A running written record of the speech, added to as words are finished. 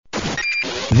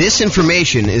This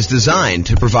information is designed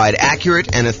to provide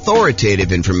accurate and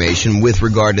authoritative information with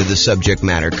regard to the subject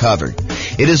matter covered.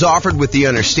 It is offered with the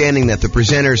understanding that the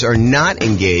presenters are not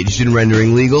engaged in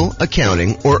rendering legal,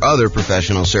 accounting, or other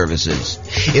professional services.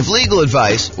 If legal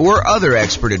advice or other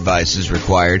expert advice is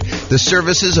required, the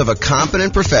services of a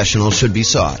competent professional should be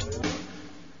sought.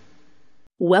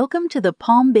 Welcome to the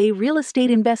Palm Bay Real Estate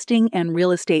Investing and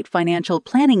Real Estate Financial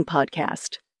Planning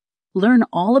Podcast. Learn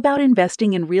all about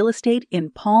investing in real estate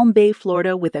in Palm Bay,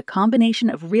 Florida, with a combination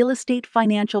of real estate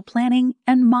financial planning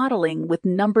and modeling with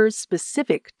numbers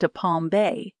specific to Palm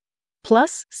Bay.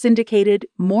 Plus, syndicated,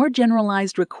 more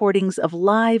generalized recordings of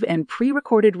live and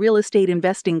pre-recorded real estate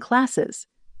investing classes,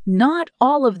 not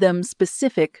all of them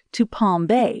specific to Palm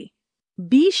Bay.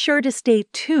 Be sure to stay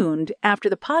tuned after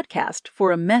the podcast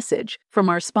for a message from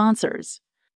our sponsors.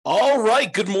 All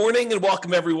right. Good morning and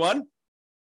welcome, everyone.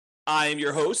 I am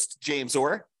your host, James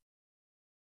Orr.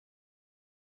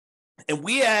 And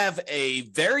we have a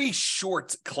very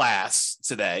short class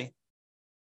today,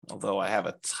 although I have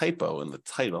a typo in the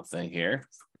title thing here.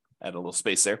 Add a little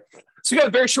space there. So we got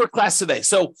a very short class today.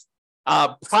 So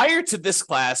prior to this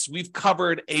class, we've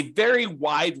covered a very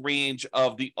wide range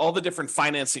of all the different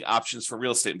financing options for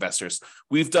real estate investors.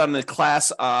 We've done a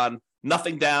class on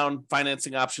nothing down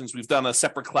financing options. We've done a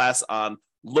separate class on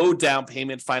low down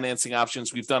payment financing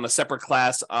options. We've done a separate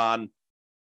class on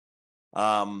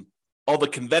all the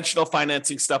conventional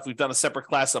financing stuff. We've done a separate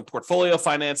class on portfolio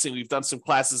financing. We've done some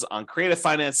classes on creative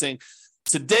financing.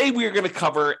 Today, we are going to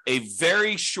cover a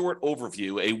very short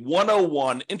overview, a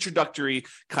 101 introductory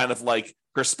kind of like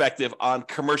perspective on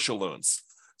commercial loans.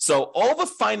 So all the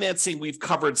financing we've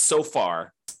covered so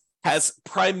far has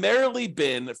primarily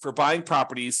been for buying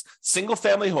properties,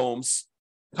 single-family homes,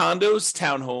 condos,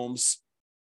 townhomes,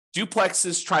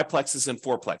 duplexes, triplexes, and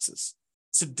fourplexes.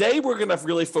 Today, we're going to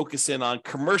really focus in on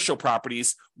commercial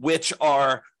properties, which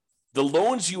are the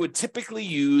loans you would typically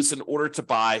use in order to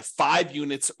buy 5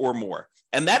 units or more.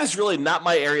 And that is really not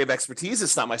my area of expertise.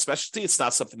 It's not my specialty. It's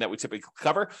not something that we typically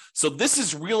cover. So this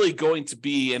is really going to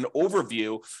be an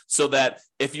overview so that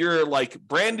if you're like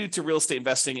brand new to real estate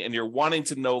investing and you're wanting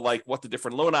to know like what the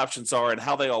different loan options are and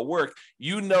how they all work,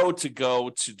 you know to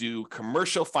go to do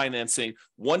commercial financing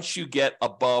once you get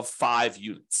above 5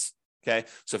 units. Okay,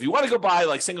 so if you want to go buy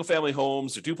like single-family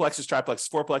homes or duplexes, triplexes,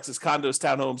 fourplexes, condos,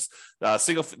 townhomes,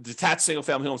 detached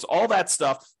single-family homes, all that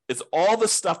stuff is all the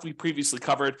stuff we previously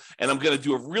covered. And I'm going to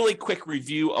do a really quick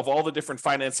review of all the different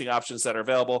financing options that are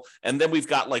available. And then we've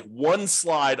got like one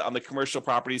slide on the commercial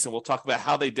properties, and we'll talk about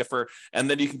how they differ. And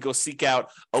then you can go seek out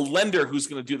a lender who's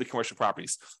going to do the commercial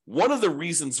properties. One of the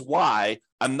reasons why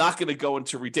I'm not going to go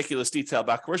into ridiculous detail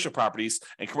about commercial properties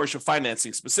and commercial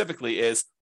financing specifically is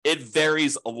it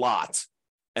varies a lot.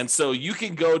 And so you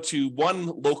can go to one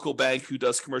local bank who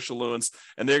does commercial loans,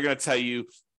 and they're going to tell you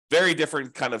very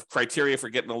different kind of criteria for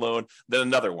getting a loan than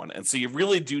another one. And so you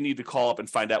really do need to call up and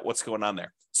find out what's going on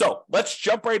there. So let's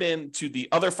jump right into the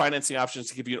other financing options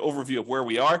to give you an overview of where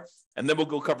we are, and then we'll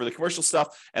go cover the commercial stuff.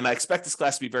 And I expect this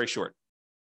class to be very short.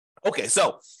 Okay,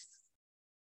 so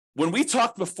when we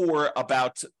talked before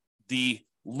about the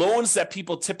loans that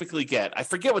people typically get, I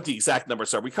forget what the exact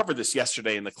numbers are. We covered this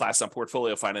yesterday in the class on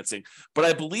portfolio financing, but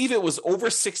I believe it was over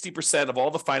 60% of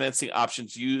all the financing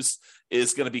options used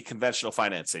is going to be conventional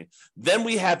financing. Then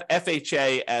we have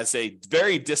FHA as a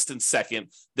very distant second.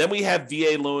 Then we have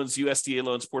VA loans, USDA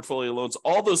loans, portfolio loans,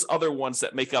 all those other ones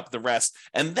that make up the rest.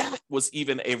 And that was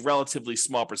even a relatively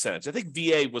small percentage. I think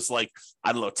VA was like,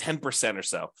 10% or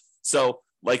so. So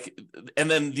and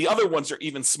then the other ones are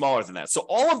even smaller than that. So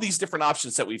all of these different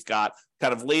options that we've got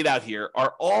kind of laid out here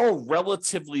are all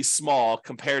relatively small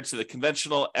compared to the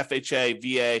conventional FHA,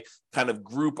 VA kind of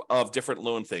group of different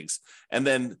loan things. And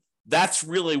then that's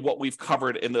really what we've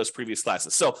covered in those previous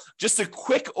classes. So just a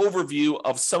quick overview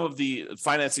of some of the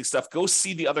financing stuff. Go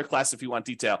see the other class if you want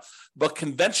detail. But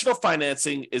conventional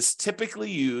financing is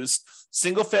typically used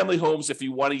single family homes if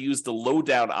you want to use the low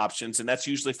down options. And that's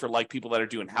usually for like people that are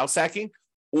doing house hacking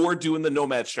or doing the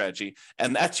nomad strategy.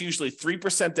 And that's usually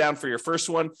 3% down for your first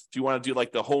one if you want to do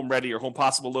like the home ready or home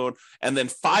possible loan, and then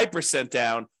 5%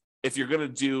 down if you're going to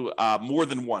do more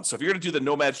than one. So if you're going to do the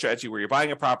nomad strategy where you're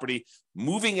buying a property,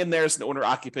 moving in there as an owner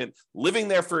occupant, living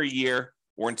there for a year,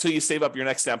 or until you save up your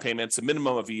next down payment, it's a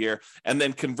minimum of a year, and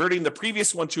then converting the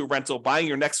previous one to a rental, buying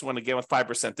your next one again with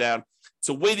 5% down. It's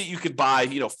a way that you could buy,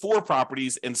 4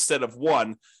 properties instead of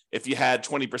one if you had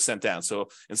 20% down. So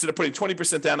instead of putting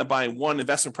 20% down and buying one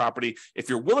investment property, if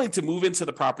you're willing to move into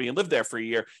the property and live there for a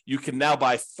year, you can now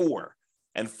buy 4.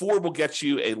 And 4 will get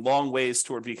you a long ways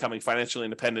toward becoming financially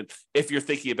independent if you're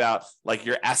thinking about like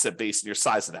your asset base and your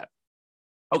size of that.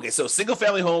 Okay, so single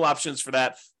family home options for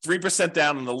that, 3%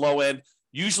 down on the low end,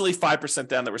 usually 5%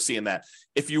 down that we're seeing that.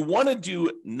 If you want to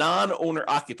do non-owner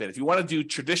occupant, if you want to do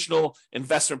traditional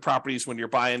investment properties when you're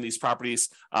buying these properties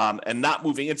and not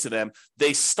moving into them,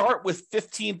 they start with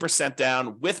 15%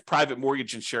 down with private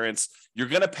mortgage insurance. You're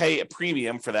going to pay a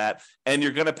premium for that, and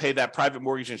you're going to pay that private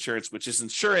mortgage insurance, which is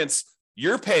insurance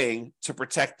you're paying to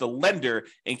protect the lender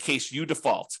in case you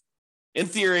default. In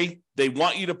theory, they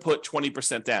want you to put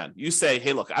 20% down. You say,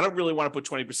 hey, look, I don't really want to put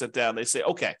 20% down. They say,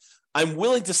 okay, I'm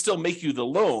willing to still make you the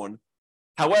loan.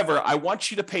 However, I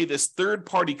want you to pay this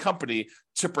third-party company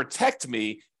to protect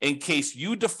me in case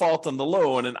you default on the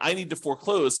loan and I need to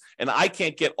foreclose and I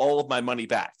can't get all of my money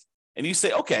back. And you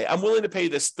say, okay, I'm willing to pay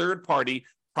this third-party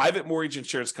private mortgage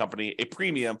insurance company a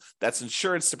premium that's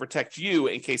insurance to protect you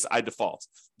in case I default.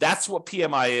 That's what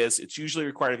PMI is. It's usually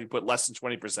required if you put less than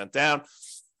 20% down.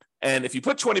 And if you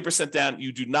put 20% down,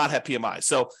 you do not have PMI.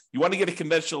 So you want to get a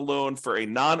conventional loan for a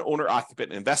non-owner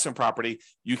occupant investment property.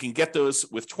 You can get those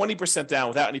with 20% down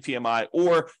without any PMI,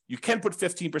 or you can put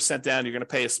 15% down. You're going to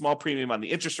pay a small premium on the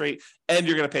interest rate, and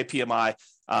you're going to pay PMI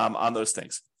on those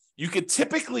things. You could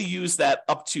typically use that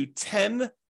up to 10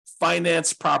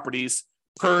 finance properties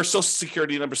per Social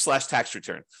Security number / tax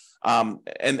return.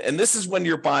 And this is when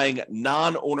you're buying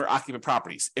non-owner occupant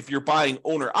properties. If you're buying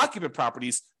owner occupant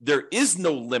properties, there is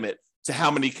no limit to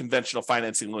how many conventional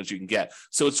financing loans you can get.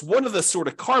 So it's one of the sort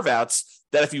of carve outs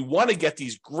that if you want to get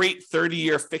these great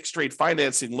 30-year fixed rate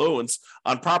financing loans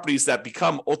on properties that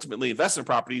become ultimately investment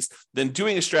properties, then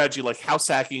doing a strategy like house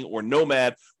hacking or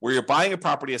Nomad, where you're buying a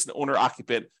property as an owner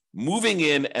occupant, moving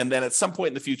in, and then at some point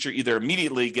in the future, either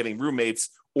immediately getting roommates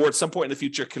or at some point in the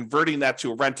future, converting that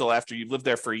to a rental after you've lived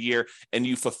there for a year and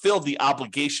you fulfill the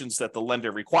obligations that the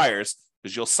lender requires,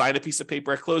 because you'll sign a piece of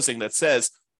paper at closing that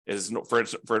says,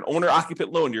 for an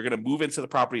owner-occupant loan, you're going to move into the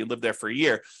property and live there for a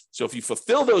year. So if you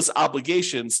fulfill those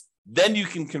obligations, then you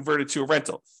can convert it to a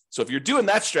rental. So if you're doing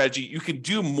that strategy, you can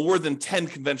do more than 10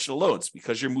 conventional loans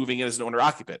because you're moving in as an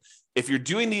owner-occupant. If you're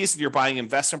doing these and you're buying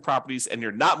investment properties and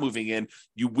you're not moving in,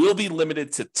 you will be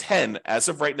limited to 10 as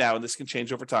of right now, and this can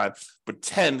change over time, but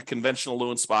 10 conventional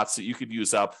loan spots that you could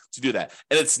use up to do that.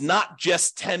 And it's not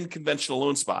just 10 conventional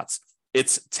loan spots.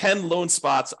 It's 10 loan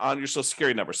spots on your Social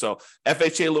Security number. So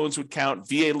FHA loans would count,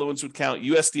 VA loans would count,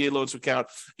 USDA loans would count,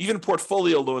 even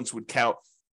portfolio loans would count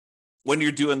when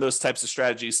you're doing those types of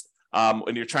strategies,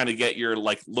 when you're trying to get your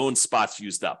loan spots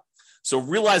used up. So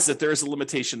realize that there is a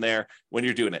limitation there when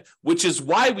you're doing it, which is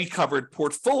why we covered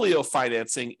portfolio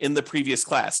financing in the previous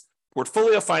class.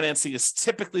 Portfolio financing is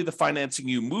typically the financing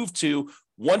you move to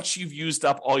once you've used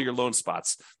up all your loan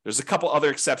spots. There's a couple other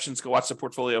exceptions. Go watch the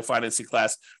portfolio financing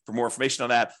class for more information on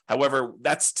that. However,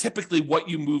 that's typically what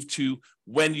you move to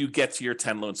when you get to your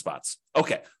 10 loan spots.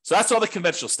 Okay, so that's all the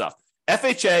conventional stuff.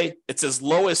 FHA, it's as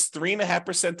low as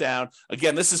 3.5% down.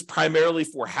 Again, this is primarily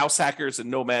for house hackers and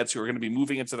nomads who are going to be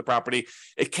moving into the property.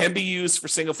 It can be used for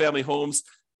single-family homes,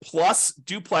 plus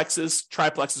duplexes,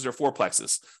 triplexes, or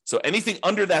fourplexes. So anything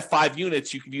under that 5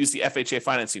 units, you can use the FHA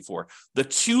financing for. The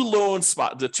two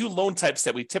loan types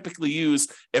that we typically use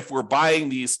if we're buying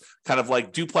these kind of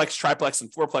like duplex, triplex,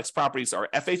 and fourplex properties are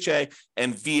FHA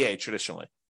and VA traditionally.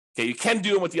 Okay, you can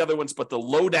do them with the other ones, but the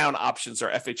low down options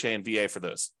are FHA and VA for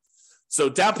those. So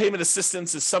down payment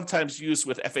assistance is sometimes used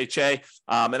with FHA,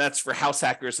 and that's for house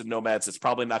hackers and nomads. It's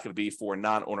probably not going to be for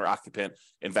non-owner occupant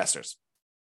investors.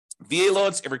 VA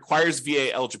loans, it requires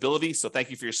VA eligibility. So thank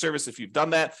you for your service if you've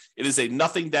done that. It is a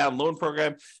nothing down loan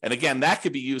program. And again, that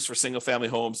could be used for single family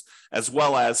homes as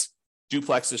well as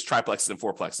duplexes, triplexes, and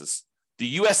fourplexes.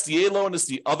 The USDA loan is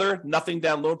the other nothing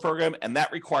down loan program, and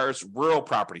that requires rural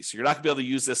property. So you're not going to be able to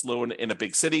use this loan in a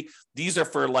big city. These are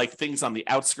for like things on the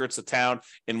outskirts of town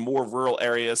in more rural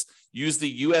areas. Use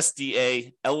the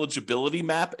USDA eligibility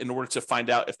map in order to find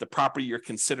out if the property you're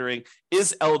considering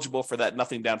is eligible for that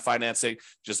nothing down financing.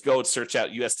 Just go and search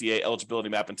out USDA eligibility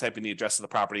map and type in the address of the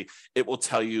property. It will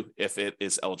tell you if it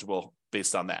is eligible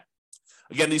based on that.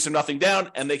 Again, these are nothing down,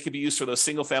 and they can be used for those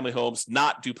single-family homes,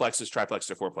 not duplexes,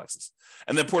 triplexes, or fourplexes.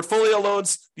 And then portfolio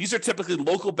loans, these are typically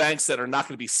local banks that are not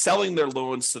going to be selling their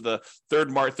loans to the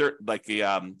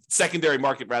secondary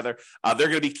market, rather. They're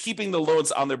going to be keeping the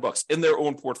loans on their books in their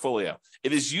own portfolio.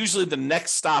 It is usually the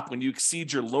next stop when you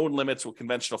exceed your loan limits with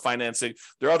conventional financing.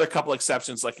 There are other couple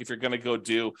exceptions, like if you're going to go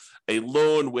do a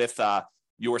loan with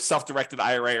your self-directed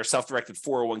IRA or self-directed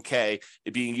 401k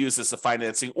being used as a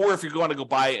financing, or if you're going to go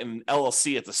buy an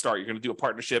LLC at the start, you're going to do a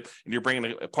partnership and you're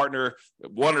bringing a partner,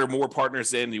 one or more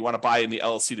partners in, you want to buy in the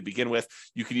LLC to begin with,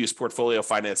 you can use portfolio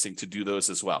financing to do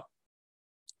those as well.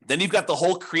 Then you've got the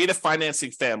whole creative financing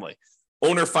family,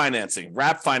 owner financing,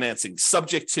 wrap financing,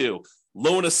 subject to.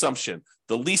 loan assumption,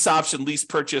 the lease option, lease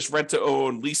purchase, rent to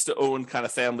own, lease to own kind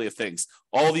of family of things.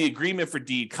 All the agreement for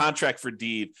deed, contract for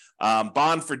deed,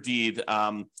 bond for deed,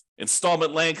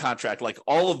 installment land contract, like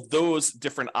all of those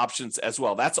different options as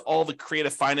well. That's all the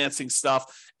creative financing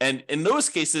stuff. And in those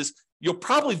cases, you'll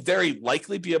probably very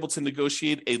likely be able to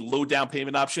negotiate a low down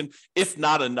payment option, if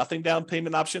not a nothing down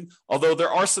payment option, although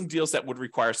there are some deals that would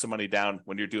require some money down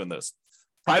when you're doing those.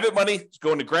 Private money,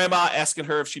 going to grandma, asking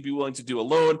her if she'd be willing to do a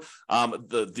loan.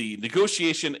 The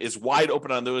negotiation is wide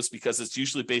open on those because it's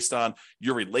usually based on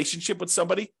your relationship with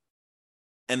somebody.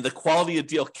 And the quality of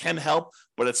deal can help,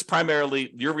 but it's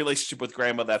primarily your relationship with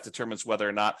grandma that determines whether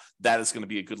or not that is going to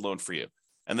be a good loan for you.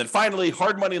 And then finally,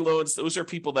 hard money loans. Those are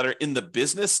people that are in the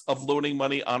business of loaning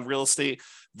money on real estate,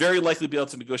 very likely be able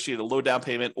to negotiate a low down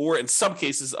payment, or in some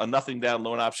cases, a nothing down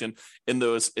loan option. In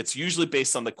those, it's usually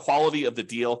based on the quality of the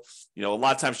deal. You know, a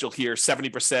lot of times you'll hear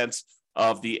 70%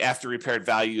 of the after repaired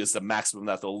value is the maximum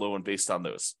that they'll loan based on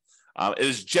those. It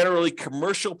is generally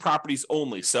commercial properties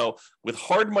only. So with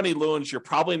hard money loans, you're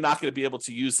probably not going to be able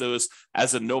to use those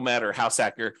as a nomad or house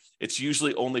hacker. It's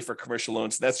usually only for commercial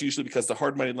loans. That's usually because the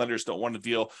hard money lenders don't want to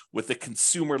deal with the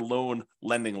consumer loan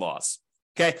lending laws.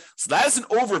 Okay, so that is an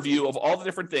overview of all the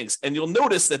different things. And you'll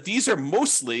notice that these are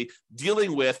mostly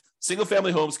dealing with single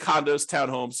family homes, condos,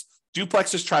 townhomes,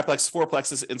 duplexes, triplexes,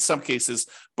 fourplexes in some cases,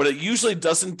 but it usually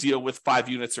doesn't deal with 5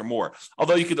 units or more.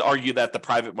 Although you could argue that the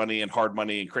private money and hard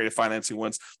money and creative financing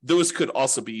ones, those could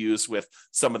also be used with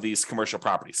some of these commercial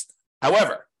properties.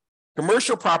 However,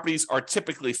 commercial properties are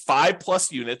typically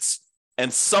 5+ units,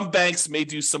 and some banks may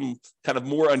do some kind of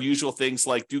more unusual things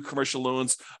like do commercial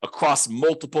loans across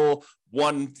multiple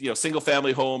single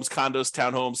family homes, condos,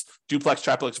 townhomes, duplex,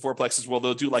 triplex, fourplexes. Well,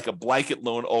 they'll do like a blanket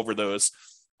loan over those.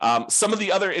 Some of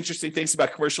the other interesting things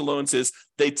about commercial loans is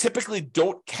they typically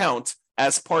don't count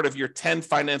as part of your 10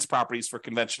 finance properties for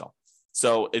conventional.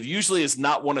 So it usually is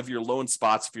not one of your loan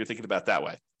spots if you're thinking about it that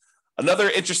way. Another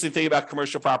interesting thing about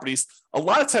commercial properties, a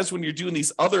lot of times when you're doing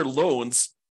these other loans,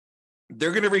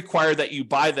 they're going to require that you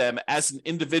buy them as an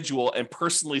individual and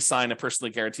personally sign and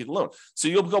personally guarantee the loan. So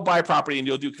you'll go buy a property and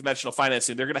you'll do conventional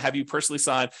financing. They're going to have you personally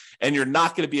sign, and you're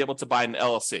not going to be able to buy an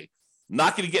LLC.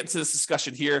 Not going to get into this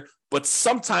discussion here, but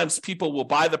sometimes people will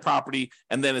buy the property,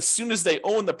 and then as soon as they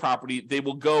own the property, they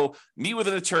will go meet with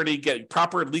an attorney, get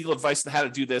proper legal advice on how to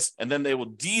do this, and then they will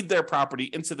deed their property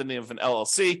into the name of an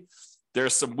LLC.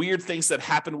 There's some weird things that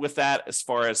happen with that as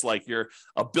far as like your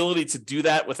ability to do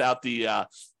that without the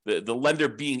lender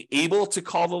being able to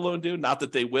call the loan due. Not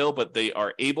that they will, but they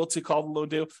are able to call the loan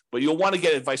due. But you'll want to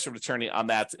get advice from an attorney on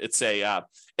that. It's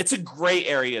a gray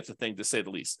area to say the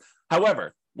least.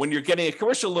 However, when you're getting a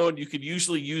commercial loan, you could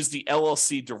usually use the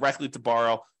LLC directly to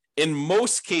borrow. In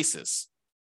most cases,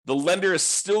 the lender is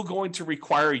still going to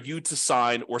require you to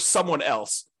sign or someone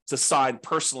else to sign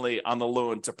personally on the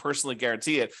loan to personally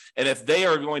guarantee it. And if they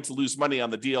are going to lose money on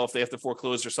the deal, if they have to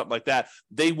foreclose or something like that,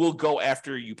 they will go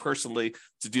after you personally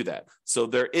to do that. So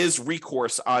there is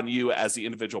recourse on you as the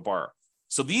individual borrower.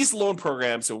 So these loan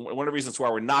programs, and one of the reasons why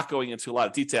we're not going into a lot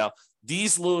of detail,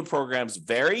 these loan programs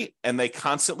vary and they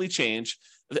constantly change.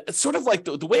 It's sort of like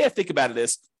the way I think about it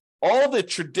is all the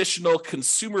traditional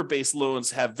consumer-based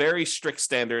loans have very strict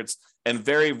standards and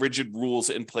very rigid rules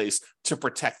in place to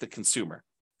protect the consumer.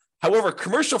 However,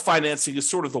 commercial financing is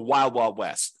sort of the wild, wild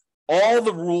west. All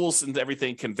the rules and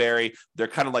everything can vary. They're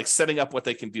kind of like setting up what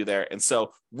they can do there. And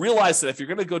so realize that if you're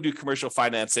going to go do commercial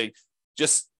financing,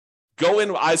 just go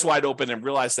in eyes wide open and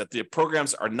realize that the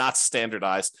programs are not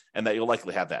standardized and that you'll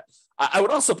likely have that. I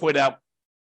would also point out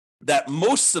that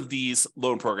most of these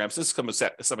loan programs, there's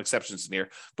some exceptions in here,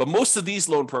 but most of these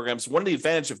loan programs, one of the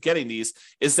advantages of getting these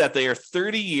is that they are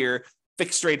 30-year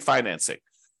fixed rate financing.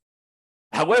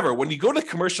 However, when you go to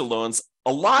commercial loans,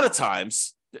 a lot of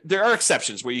times there are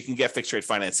exceptions where you can get fixed rate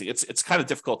financing. It's kind of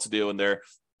difficult to do, and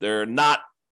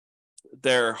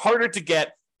they're harder to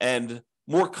get and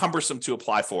more cumbersome to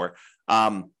apply for.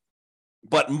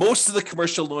 But most of the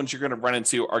commercial loans you're going to run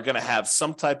into are going to have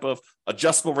some type of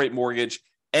adjustable rate mortgage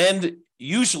and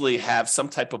usually have some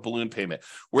type of balloon payment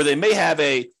where they may have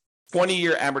a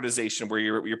 20-year amortization where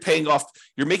you're paying off,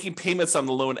 you're making payments on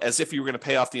the loan as if you were going to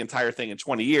pay off the entire thing in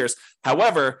 20 years.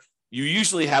 However, you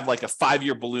usually have like a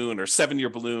 5-year balloon or 7-year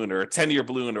balloon or a 10-year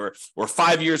balloon or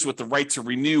 5 years with the right to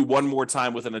renew one more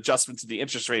time with an adjustment to the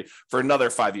interest rate for another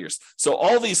 5 years. So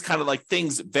all these kind of like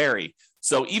things vary.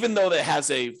 So even though that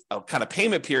has a kind of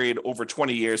payment period over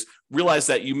 20 years, realize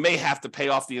that you may have to pay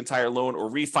off the entire loan or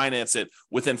refinance it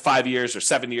within 5 years or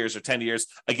 7 years or 10 years.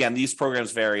 Again, these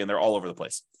programs vary and they're all over the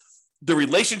place. The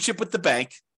relationship with the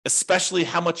bank, especially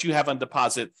how much you have on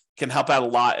deposit, can help out a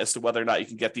lot as to whether or not you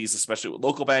can get these, especially with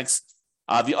local banks.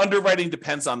 The underwriting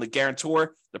depends on the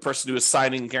guarantor, the person who is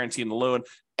signing and guaranteeing the loan,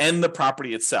 and the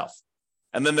property itself.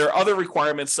 And then there are other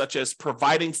requirements such as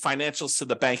providing financials to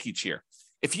the bank each year.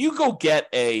 If you go get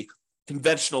a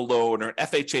conventional loan or an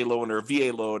FHA loan or a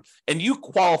VA loan and you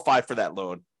qualify for that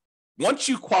loan, once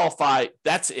you qualify,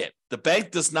 that's it. The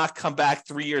bank does not come back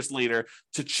 3 years later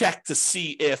to check to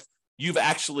see if you've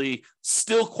actually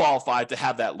still qualified to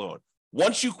have that loan.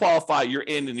 Once you qualify, you're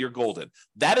in and you're golden.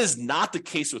 That is not the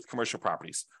case with commercial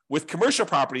properties. With commercial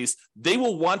properties, they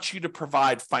will want you to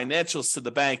provide financials to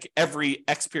the bank every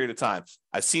X period of time.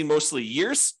 I've seen mostly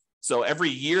years. So every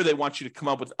year they want you to come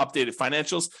up with updated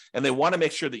financials, and they want to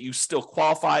make sure that you still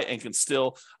qualify and can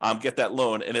still get that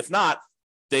loan. And if not,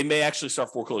 they may actually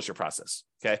start foreclosure process.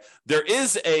 Okay. There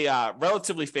is a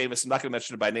relatively famous, I'm not going to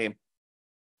mention it by name,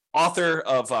 author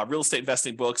of real estate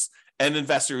investing books, an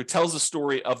investor who tells the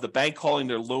story of the bank calling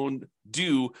their loan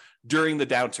due during the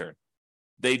downturn.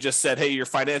 They just said, hey, your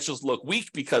financials look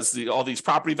weak because all these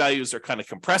property values are kind of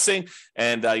compressing.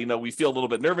 And, we feel a little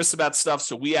bit nervous about stuff.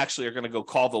 So we actually are going to go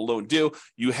call the loan due.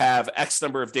 You have X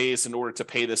number of days in order to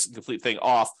pay this complete thing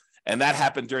off. And that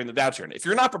happened during the downturn. If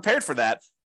you're not prepared for that,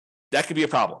 that could be a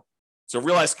problem. So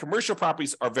realize commercial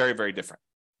properties are very, very different.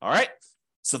 All right.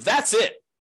 So that's it.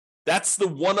 That's the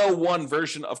 101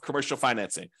 version of commercial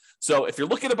financing. So if you're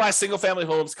looking to buy single family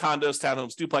homes, condos,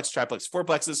 townhomes, duplex, triplex,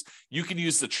 fourplexes, you can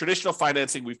use the traditional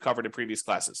financing we've covered in previous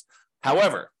classes.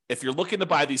 However, if you're looking to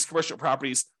buy these commercial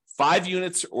properties, 5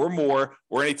 units or more,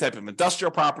 or any type of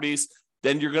industrial properties,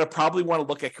 then you're going to probably want to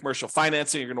look at commercial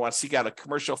financing. You're going to want to seek out a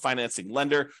commercial financing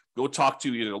lender. Go talk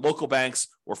to either local banks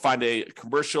or find a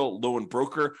commercial loan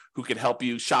broker who can help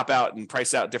you shop out and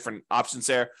price out different options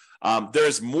there.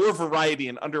 There's more variety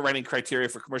in underwriting criteria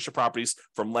for commercial properties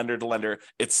from lender to lender.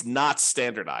 It's not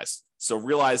standardized. So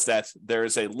realize that there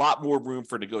is a lot more room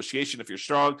for negotiation if you're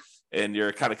strong and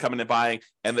you're kind of coming and buying.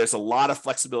 And there's a lot of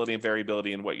flexibility and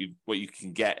variability in what you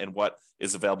can get and what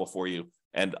is available for you.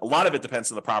 And a lot of it depends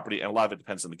on the property and a lot of it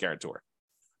depends on the guarantor.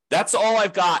 That's all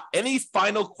I've got. Any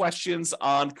final questions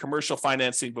on commercial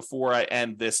financing before I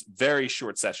end this very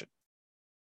short session?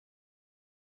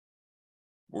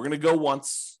 We're going to go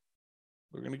once.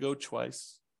 We're going to go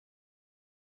twice.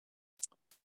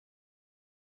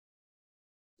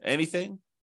 Anything?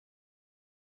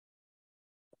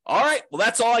 All right. Well,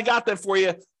 that's all I got then for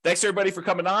you. Thanks, everybody, for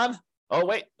coming on. Oh,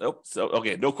 wait. Oh, so,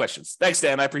 okay. No questions. Thanks,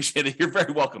 Dan. I appreciate it. You're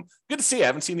very welcome. Good to see you. I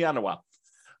haven't seen you in a while.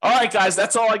 All right, guys.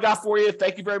 That's all I got for you.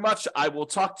 Thank you very much. I will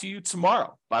talk to you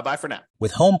tomorrow. Bye-bye for now.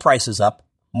 With home prices up,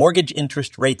 mortgage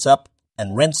interest rates up,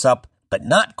 and rents up, but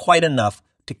not quite enough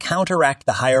to counteract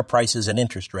the higher prices and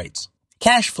interest rates,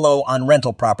 cash flow on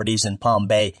rental properties in Palm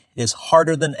Bay is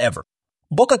harder than ever.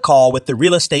 Book a call with the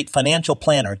Real Estate Financial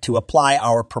Planner to apply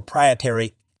our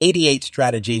proprietary 88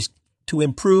 strategies to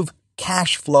improve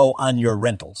cash flow on your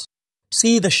rentals.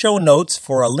 See the show notes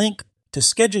for a link to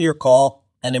schedule your call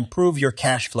and improve your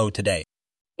cash flow today.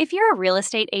 If you're a real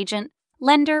estate agent,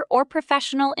 lender, or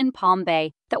professional in Palm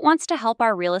Bay that wants to help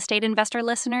our real estate investor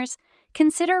listeners,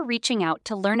 consider reaching out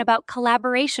to learn about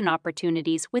collaboration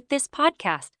opportunities with this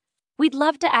podcast. We'd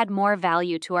love to add more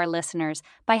value to our listeners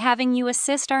by having you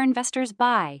assist our investors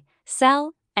buy,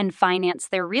 sell, and finance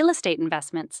their real estate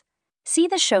investments. See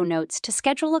the show notes to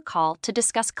schedule a call to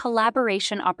discuss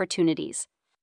collaboration opportunities.